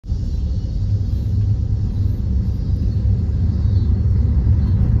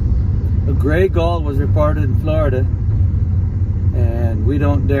Gray Gull was reported in Florida, and we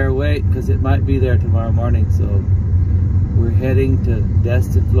don't dare wait because it might be there tomorrow morning, so we're heading to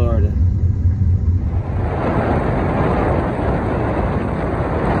Destin, Florida.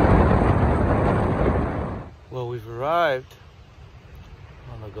 Well, we've arrived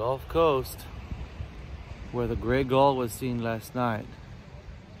on the Gulf Coast where the Gray Gull was seen last night.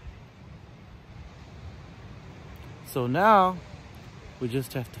 So now we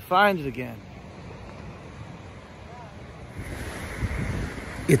just have to find it again.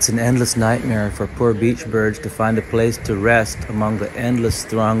 It's an endless nightmare for poor beach birds to find a place to rest among the endless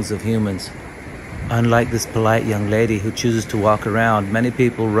throngs of humans. Unlike this polite young lady who chooses to walk around, many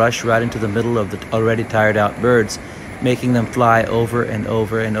people rush right into the middle of the already tired out birds, making them fly over and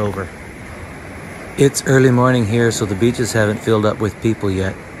over and over. It's early morning here, so the beaches haven't filled up with people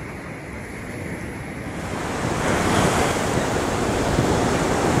yet.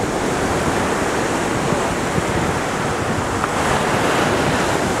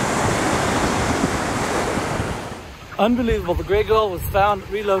 Unbelievable, the Gray Gull was found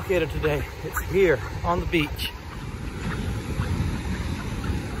relocated today. It's here on the beach.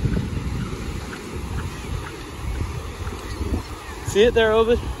 See it there,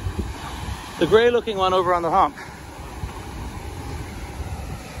 Ovid? The gray looking one over on the hump.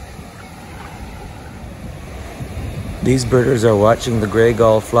 These birders are watching the Gray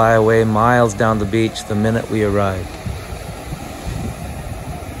Gull fly away miles down the beach the minute we arrived.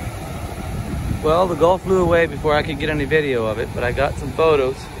 Well, the gull flew away before I could get any video of it, but I got some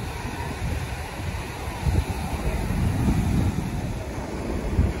photos.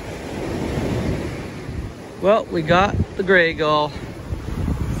 Well, we got the Gray Gull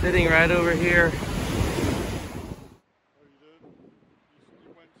sitting right over here.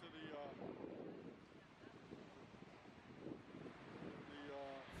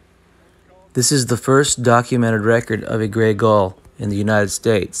 This is the first documented record of a Gray Gull in the United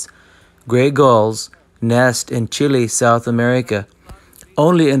States. Gray gulls nest in Chile, South America,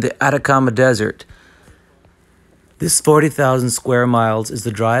 only in the Atacama Desert. This 40,000 square miles is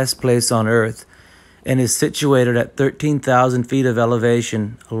the driest place on Earth and is situated at 13,000 feet of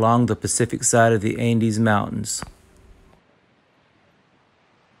elevation along the Pacific side of the Andes Mountains.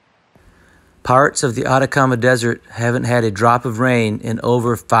 Parts of the Atacama Desert haven't had a drop of rain in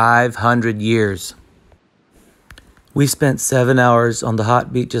over 500 years. We spent 7 hours on the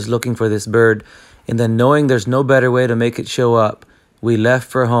hot beaches looking for this bird, and then knowing there's no better way to make it show up, we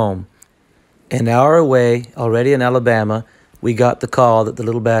left for home. An hour away, already in Alabama, we got the call that the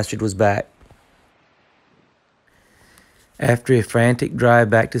little bastard was back. After a frantic drive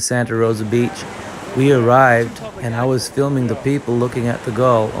back to Santa Rosa Beach, we arrived, and I was filming the people looking at the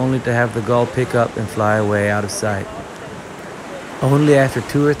gull, only to have the gull pick up and fly away out of sight. Only after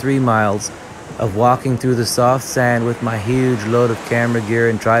 2 or 3 miles of walking through the soft sand with my huge load of camera gear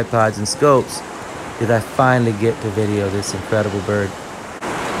and tripods and scopes did I finally get to video this incredible bird.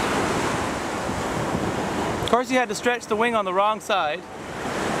 Of course, you had to stretch the wing on the wrong side.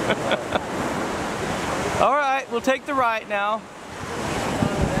 All right, we'll take the right now.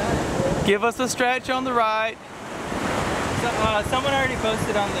 Give us a stretch on the right. Someone already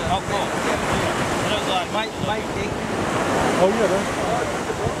posted on the... Oh, cool. Mike Dayton. Oh, yeah,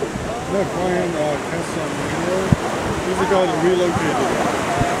 they're playing Tessa Mino. He's the guy that relocated.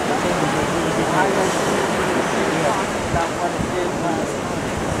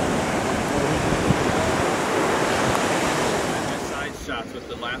 Side shots with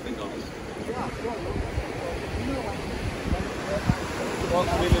the laughing gulls. Well,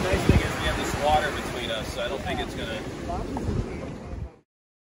 I mean, the nice thing is we have this water between us, so I don't think it's gonna...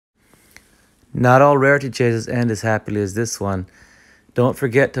 Not all rarity chases end as happily as this one. Don't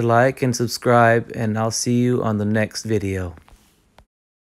forget to like and subscribe, and I'll see you on the next video.